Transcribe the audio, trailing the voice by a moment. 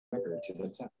record to the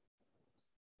left.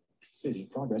 Busy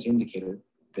progress indicator.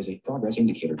 Busy progress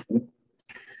indicator.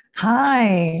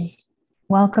 Hi.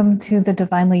 Welcome to the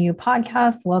Divinely You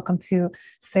podcast. Welcome to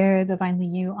Sarah Divinely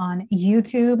You on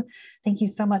YouTube. Thank you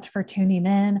so much for tuning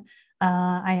in.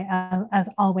 As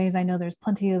always, I know there's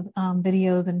plenty of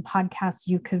videos and podcasts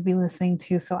you could be listening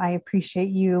to, so I appreciate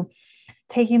you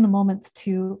taking the moments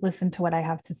to listen to what I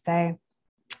have to say.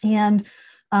 And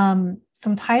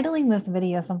some titling this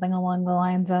video something along the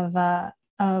lines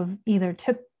of either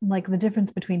like the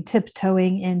difference between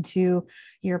tiptoeing into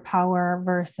your power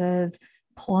versus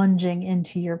plunging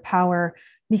into your power,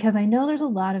 because I know there's a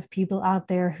lot of people out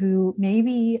there who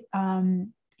maybe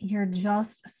you're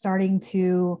just starting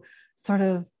to sort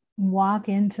of walk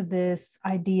into this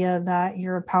idea that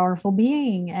you're a powerful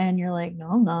being, and you're like,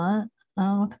 no, I'm not.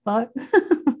 Oh, what the fuck?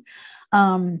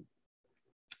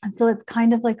 And so it's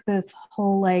kind of like this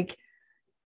whole, like,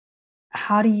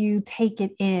 how do you take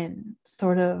it in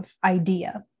sort of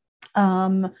idea.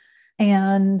 So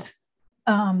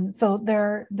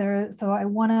I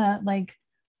want to like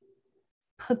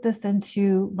put this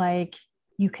into like,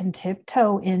 you can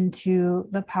tiptoe into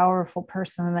the powerful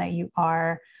person that you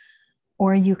are,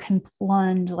 or you can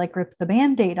plunge, like rip the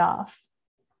Band-Aid off.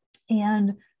 And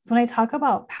so when I talk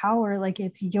about power, like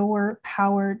it's your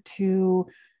power to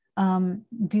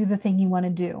do the thing you want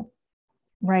to do,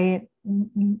 right?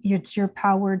 It's your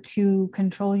power to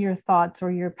control your thoughts, or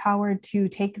your power to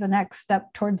take the next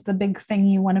step towards the big thing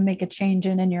you want to make a change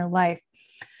in your life.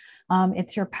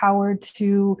 It's your power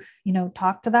to,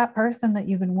 talk to that person that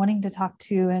you've been wanting to talk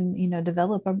to and,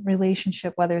 develop a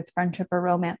relationship, whether it's friendship or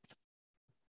romance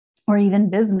or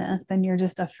even business, and you're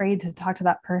just afraid to talk to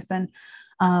that person.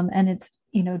 And it's,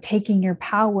 taking your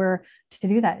power to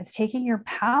do that. It's taking your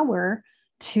power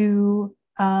to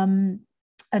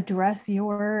address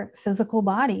your physical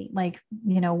body, like,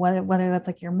 whether that's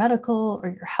like your medical or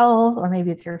your health, or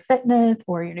maybe it's your fitness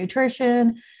or your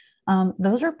nutrition.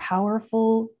 Those are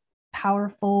powerful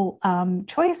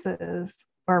choices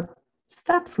or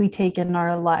steps we take in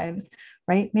our lives,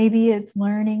 right? Maybe it's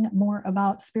learning more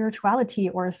about spirituality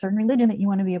or a certain religion that you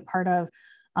want to be a part of,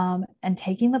 and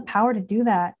taking the power to do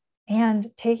that, and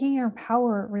taking your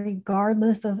power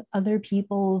regardless of other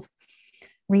people's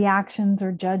reactions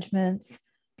or judgments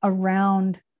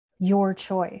around your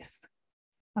choice.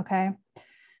 Okay.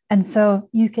 And so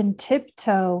you can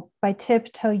tiptoe. By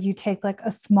tiptoe, you take like a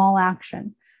small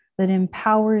action that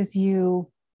empowers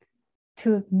you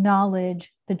to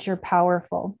acknowledge that you're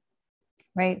powerful,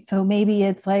 right? So maybe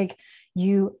it's like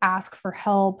you ask for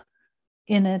help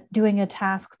in doing a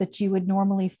task that you would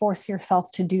normally force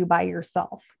yourself to do by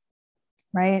yourself,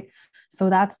 right? So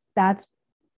that's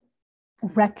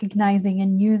recognizing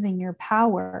and using your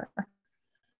power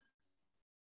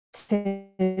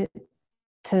to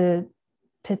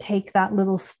take that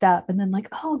little step, and then like,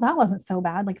 oh, that wasn't so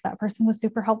bad. Like that person was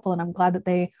super helpful, and I'm glad that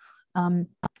they,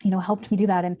 helped me do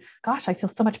that. And gosh, I feel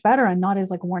so much better. I'm not as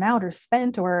like worn out or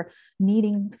spent or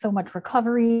needing so much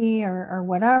recovery or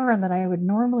whatever that I would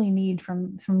normally need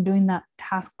from doing that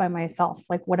task by myself,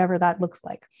 like whatever that looks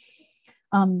like.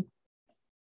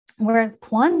 Whereas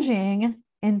plunging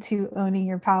into owning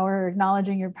your power,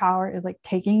 acknowledging your power, is like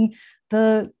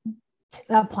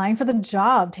applying for the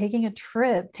job, taking a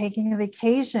trip, taking a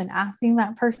vacation, asking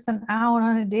that person out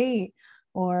on a date,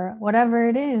 or whatever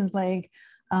it is, like,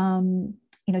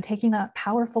 taking that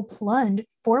powerful plunge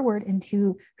forward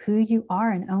into who you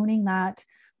are and owning that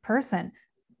person.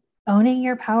 Owning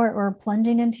your power or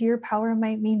plunging into your power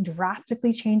might mean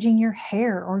drastically changing your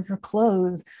hair or your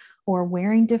clothes, or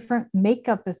wearing different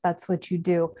makeup if that's what you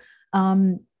do.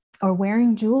 Or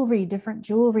wearing jewelry, different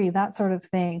jewelry, that sort of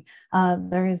thing.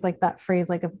 There is like that phrase,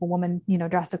 like if a woman,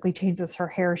 drastically changes her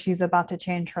hair, she's about to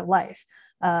change her life.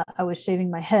 I was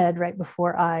shaving my head right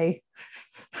before I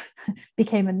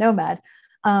became a nomad.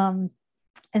 And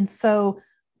so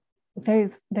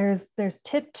there's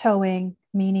tiptoeing,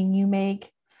 meaning you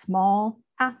make small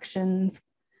actions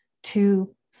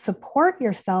to support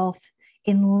yourself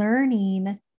in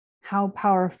learning how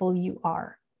powerful you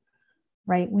are.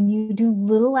 Right? When you do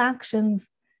little actions,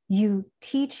 you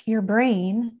teach your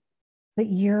brain that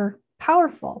you're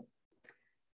powerful.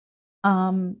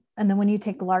 And then when you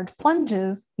take large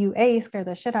plunges, you scare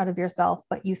the shit out of yourself,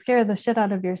 but you scare the shit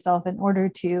out of yourself in order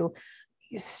to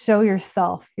show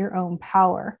yourself your own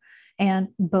power. And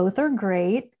both are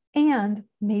great. And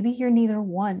maybe you're neither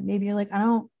one. Maybe you're like, I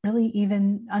don't really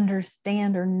even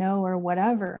understand or know or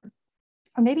whatever.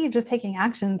 Or maybe you're just taking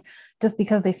actions just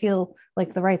because they feel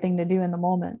like the right thing to do in the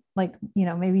moment. Like,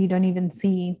 maybe you don't even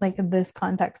see like this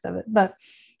context of it. But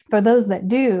for those that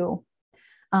do,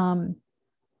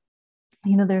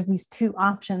 there's these two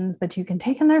options that you can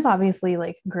take, and there's obviously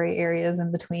like gray areas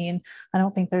in between. I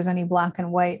don't think there's any black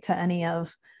and white to any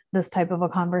of this type of a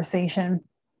conversation.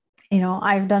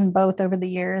 I've done both over the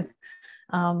years.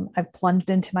 I've plunged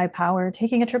into my power.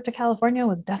 Taking a trip to California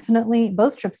was definitely,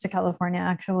 both trips to California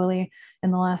actually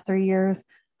in the last 3 years,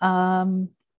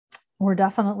 were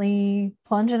definitely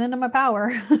plunging into my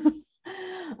power.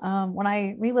 When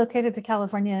I relocated to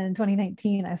California in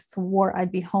 2019, I swore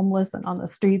I'd be homeless and on the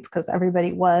streets because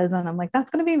everybody was. And I'm like,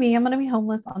 that's going to be me. I'm going to be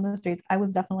homeless on the streets. I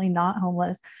was definitely not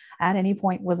homeless. At any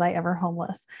point was I ever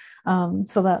homeless.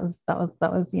 So that was,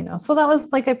 so that was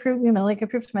like, I proved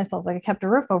to myself, like I kept a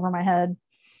roof over my head,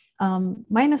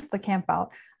 minus the camp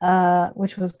out,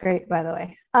 which was great, by the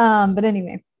way. But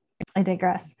anyway, I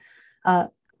digress.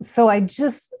 So I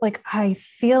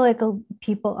feel like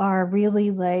people are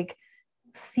really like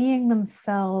seeing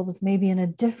themselves maybe in a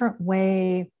different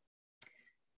way.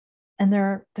 And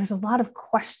there's a lot of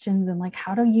questions and like,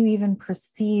 how do you even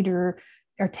proceed or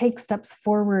take steps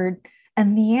forward?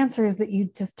 And the answer is that you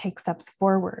just take steps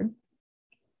forward.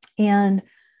 And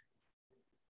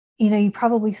you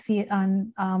probably see it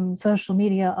on social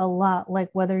media a lot, like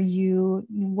whatever you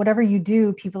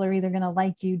do, people are either going to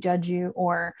like you, judge you,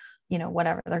 or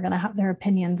whatever, they're going to have their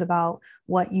opinions about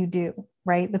what you do,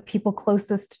 right? The people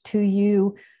closest to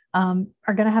you are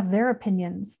going to have their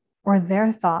opinions or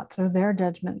their thoughts or their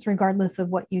judgments, regardless of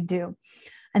what you do.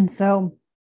 And so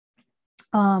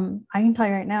I can tell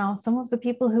you right now, some of the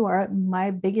people who are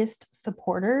my biggest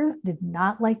supporters did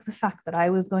not like the fact that I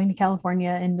was going to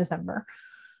California in December.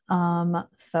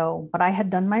 But I had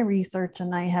done my research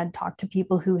and I had talked to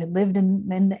people who had lived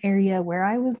in the area where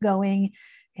I was going.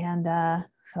 And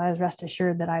so I was rest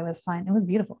assured that I was fine. It was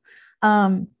beautiful.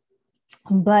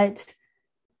 But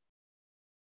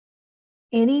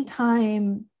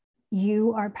anytime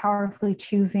you are powerfully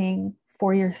choosing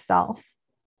for yourself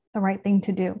the right thing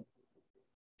to do,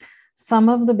 some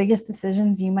of the biggest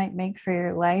decisions you might make for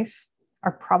your life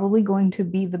are probably going to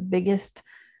be the biggest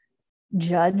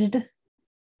judged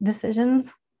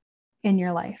decisions in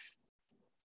your life.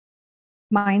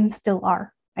 Mine still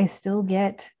are. I still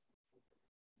get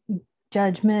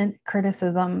judgment,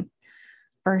 criticism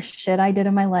for shit I did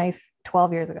in my life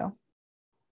 12 years ago,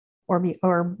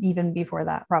 or even before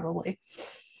that, probably.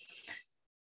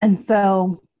 And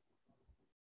so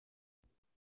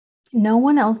no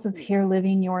one else is here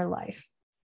living your life.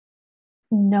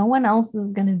 No one else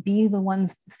is going to be the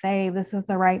ones to say this is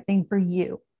the right thing for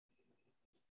you.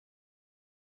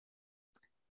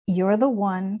 You're the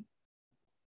one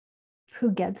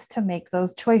who gets to make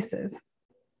those choices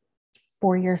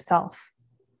for yourself.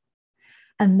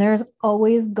 And there's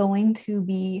always going to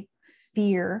be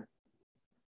fear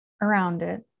around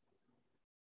it.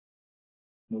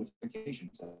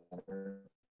 Notifications are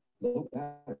low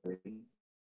battery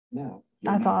now.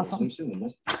 That's awesome.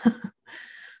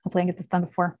 Hopefully I get this done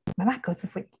before my Mac goes to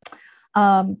sleep.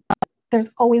 There's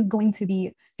always going to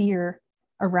be fear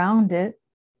around it.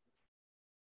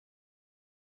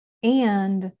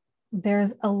 And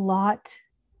there's a lot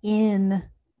in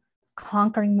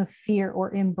conquering the fear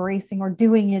or embracing or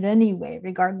doing it anyway,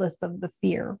 regardless of the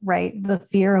fear, right? The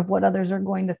fear of what others are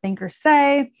going to think or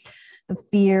say, the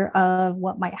fear of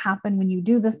what might happen when you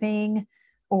do the thing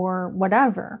or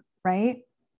whatever, right?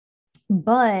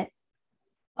 But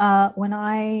when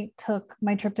I took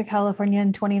my trip to California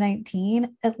in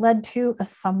 2019, it led to a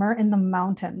summer in the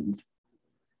mountains.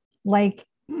 Like,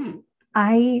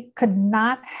 I could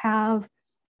not have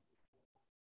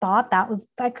thought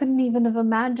I couldn't even have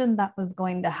imagined that was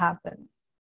going to happen.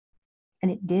 And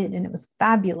it did, and it was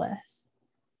fabulous.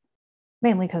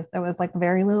 Mainly because there was like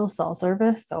very little cell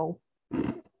service. So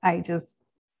I just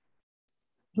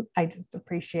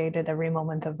appreciated every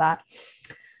moment of that.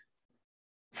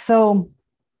 So,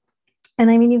 and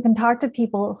I mean, you can talk to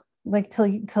people like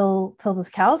till the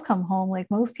cows come home. Like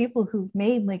most people who've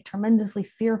made like tremendously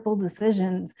fearful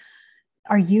decisions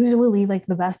are usually like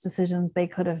the best decisions they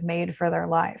could have made for their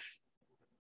life.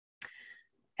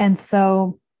 And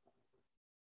so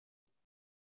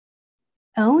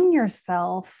own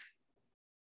yourself,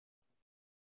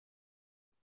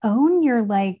 own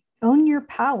your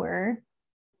power.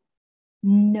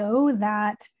 Know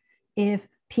that if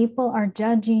people are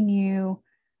judging you,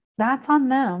 that's on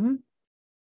them.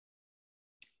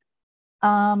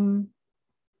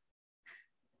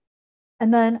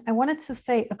 And then I wanted to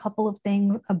say a couple of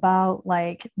things about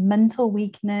like mental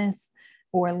weakness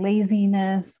or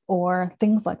laziness or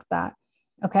things like that.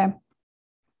 Okay.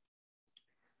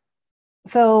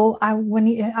 So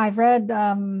I've read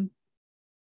The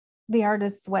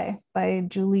Artist's Way by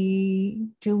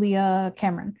Julia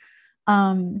Cameron.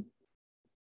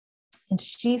 And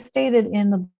she stated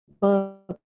in the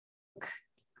book,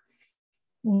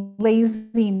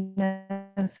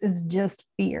 laziness is just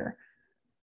fear.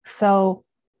 So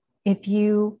if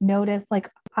you notice, like,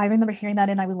 I remember hearing that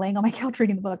and I was laying on my couch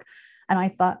reading the book and I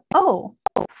thought, oh,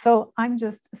 so I'm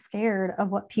just scared of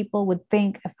what people would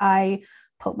think if I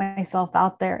put myself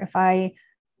out there, if I,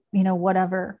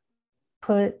 whatever,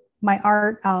 put my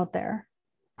art out there,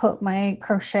 put my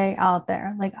crochet out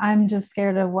there. Like, I'm just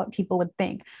scared of what people would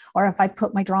think. Or if I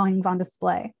put my drawings on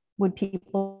display, would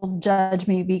people judge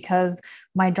me because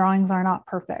my drawings are not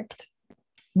perfect?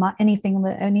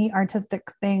 Any artistic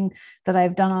thing that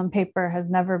I've done on paper has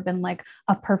never been like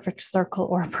a perfect circle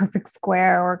or a perfect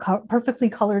square or perfectly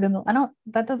colored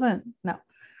that doesn't, no.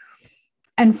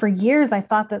 And for years I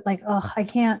thought that, like, oh, I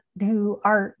can't do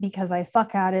art because I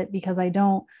suck at it, because I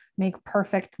don't make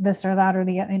perfect this or that, or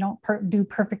I don't do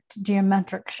perfect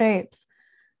geometric shapes.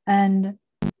 And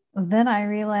then I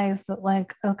realized that,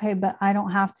 like, okay, but I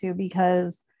don't have to,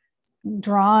 because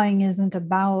drawing isn't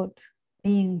about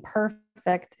being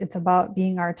perfect. It's about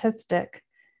being artistic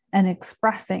and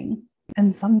expressing.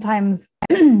 And sometimes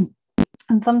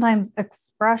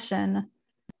expression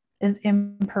is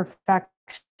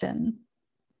imperfection,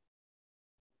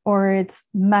 or it's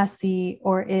messy,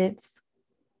 or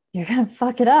you're gonna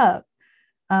fuck it up.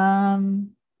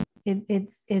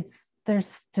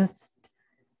 There's just,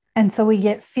 and so we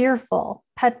get fearful,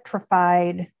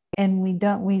 petrified, and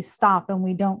we stop and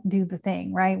we don't do the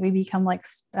thing, right? We become like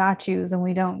statues and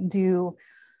we don't do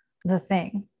the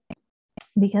thing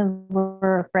because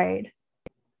we're afraid.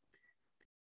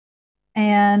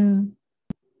 And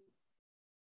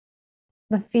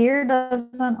the fear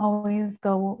doesn't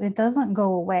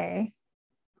go away.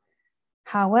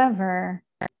 However,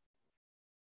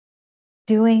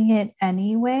 doing it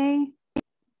anyway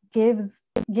gives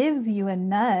you a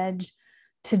nudge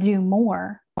to do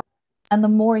more. And the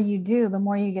more you do, the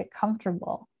more you get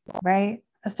comfortable, right?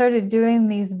 I started doing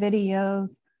these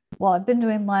videos. Well, I've been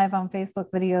doing live on Facebook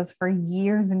videos for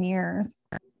years and years.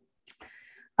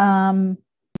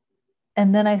 And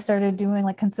then I started doing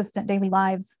like consistent daily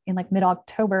lives in like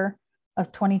mid-October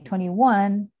of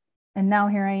 2021. And now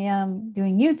here I am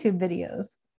doing YouTube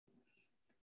videos.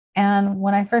 And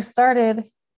when I first started,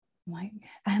 I'm like,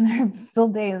 and there are still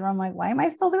days where I'm like, why am I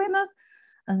still doing this?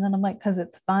 And then I'm like, because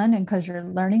it's fun, and because you're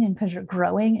learning, and because you're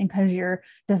growing, and because you're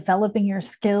developing your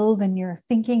skills, and you're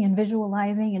thinking and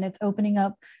visualizing, and it's opening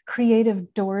up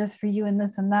creative doors for you, and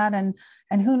this and that. And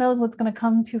who knows what's going to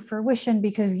come to fruition,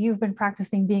 because you've been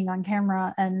practicing being on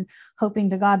camera and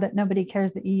hoping to God that nobody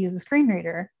cares that you use a screen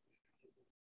reader,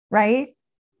 right?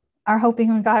 Are hoping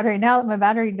on God right now that my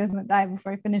battery doesn't die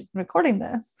before I finish recording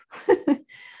this.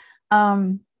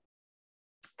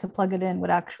 To plug it in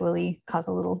would actually cause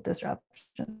a little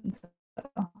disruption. So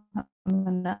I'm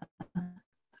gonna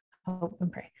hope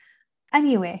and pray.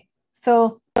 Anyway,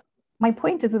 so my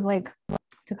point is like,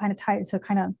 to kind of tie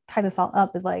this all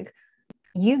up, is like,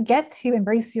 you get to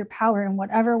embrace your power in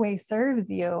whatever way serves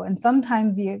you. And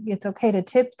sometimes it's okay to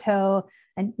tiptoe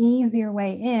and ease your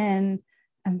way in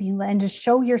and just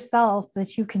show yourself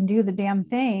that you can do the damn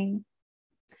thing.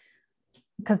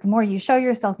 Because the more you show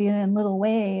yourself, even in little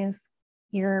ways,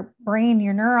 your brain,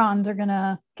 your neurons are going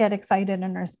to get excited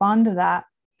and respond to that.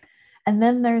 And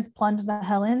then there's plunge the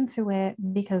hell into it,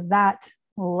 because that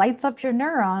lights up your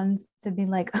neurons to be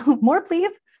like, oh, more,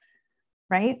 please.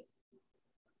 Right?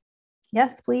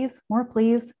 Yes, please. More,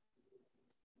 please.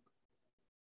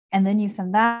 And then you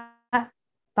send that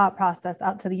thought process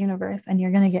out to the universe, and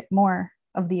you're going to get more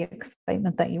of the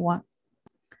excitement that you want.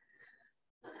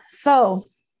 So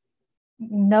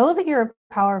know that you're a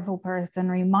powerful person.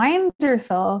 Remind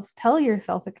yourself, tell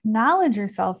yourself, acknowledge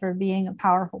yourself for being a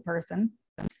powerful person.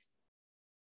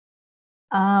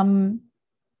 Write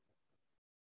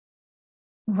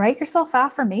yourself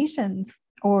affirmations,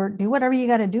 or do whatever you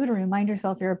got to do to remind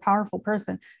yourself you're a powerful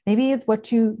person. Maybe it's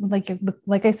what you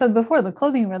like I said before, the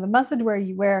clothing you wear, the message where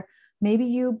you wear. Maybe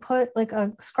you put like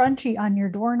a scrunchie on your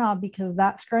doorknob because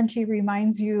that scrunchie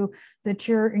reminds you that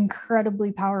you're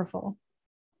incredibly powerful.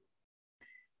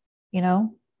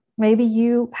 Maybe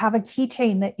you have a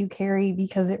keychain that you carry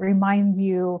because it reminds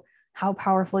you how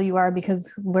powerful you are,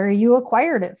 because where you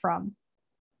acquired it from.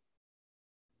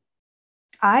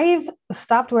 I've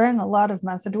stopped wearing a lot of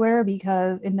message wear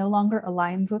because it no longer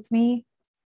aligns with me.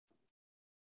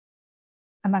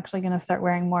 I'm actually going to start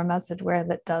wearing more message wear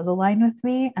that does align with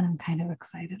me, and I'm kind of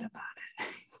excited about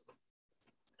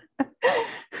it.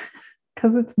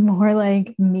 Because it's more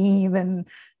like me than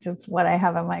just what I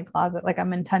have in my closet. Like,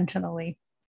 I'm intentionally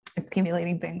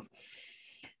accumulating things.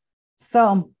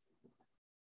 So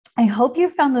I hope you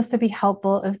found this to be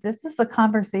helpful. If this is a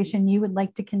conversation you would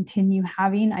like to continue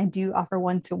having, I do offer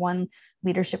one-to-one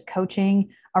leadership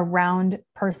coaching around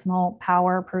personal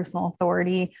power, personal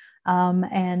authority,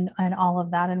 and all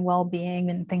of that, and well-being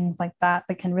and things like that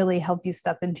that can really help you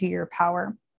step into your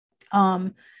power.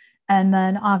 Um, and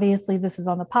then obviously, this is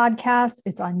on the podcast,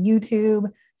 it's on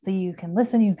YouTube. So you can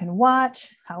listen, you can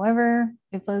watch, however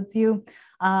it floats you.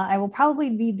 I will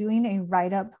probably be doing a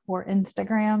write up for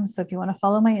Instagram. So if you want to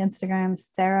follow my Instagram,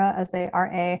 Sarah,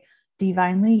 Sara,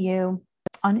 Divinely You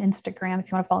on Instagram,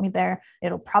 if you want to follow me there,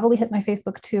 it'll probably hit my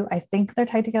Facebook too. I think they're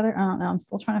tied together. I don't know. I'm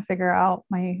still trying to figure out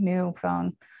my new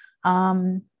phone.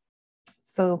 Um,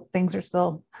 so things are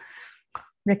still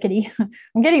rickety.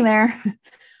 I'm getting there.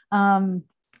 Um,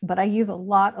 but I use a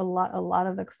lot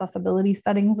of accessibility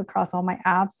settings across all my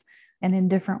apps and in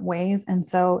different ways. And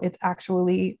so it's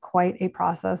actually quite a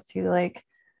process to like,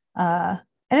 and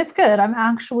it's good. I'm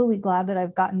actually glad that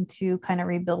I've gotten to kind of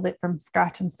rebuild it from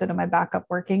scratch instead of my backup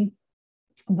working.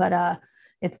 But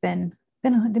it's been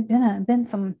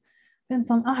some,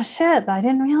 oh shit, I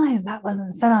didn't realize that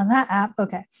wasn't set on that app.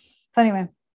 Okay. So anyway,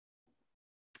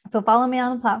 so follow me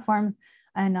on the platforms,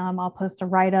 and I'll post a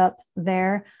write up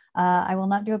there. I will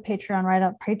not do a Patreon write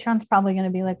up. Patreon's probably going to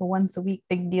be like a once a week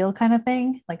big deal kind of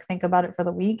thing. Like think about it for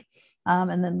the week,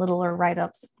 and then littler write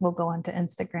ups will go onto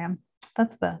Instagram.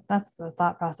 That's the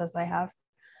thought process I have.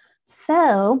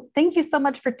 So thank you so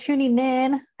much for tuning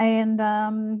in, and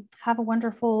have a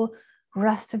wonderful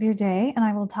rest of your day. And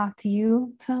I will talk to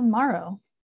you tomorrow.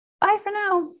 Bye for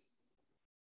now.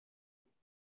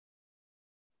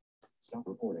 Stop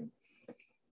recording.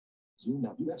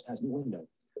 Zoom.us has new window.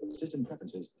 System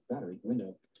preferences, battery,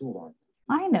 window, toolbar.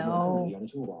 I know. On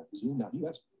the toolbar.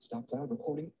 Zoom.us, stop cloud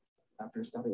recording. After stopping.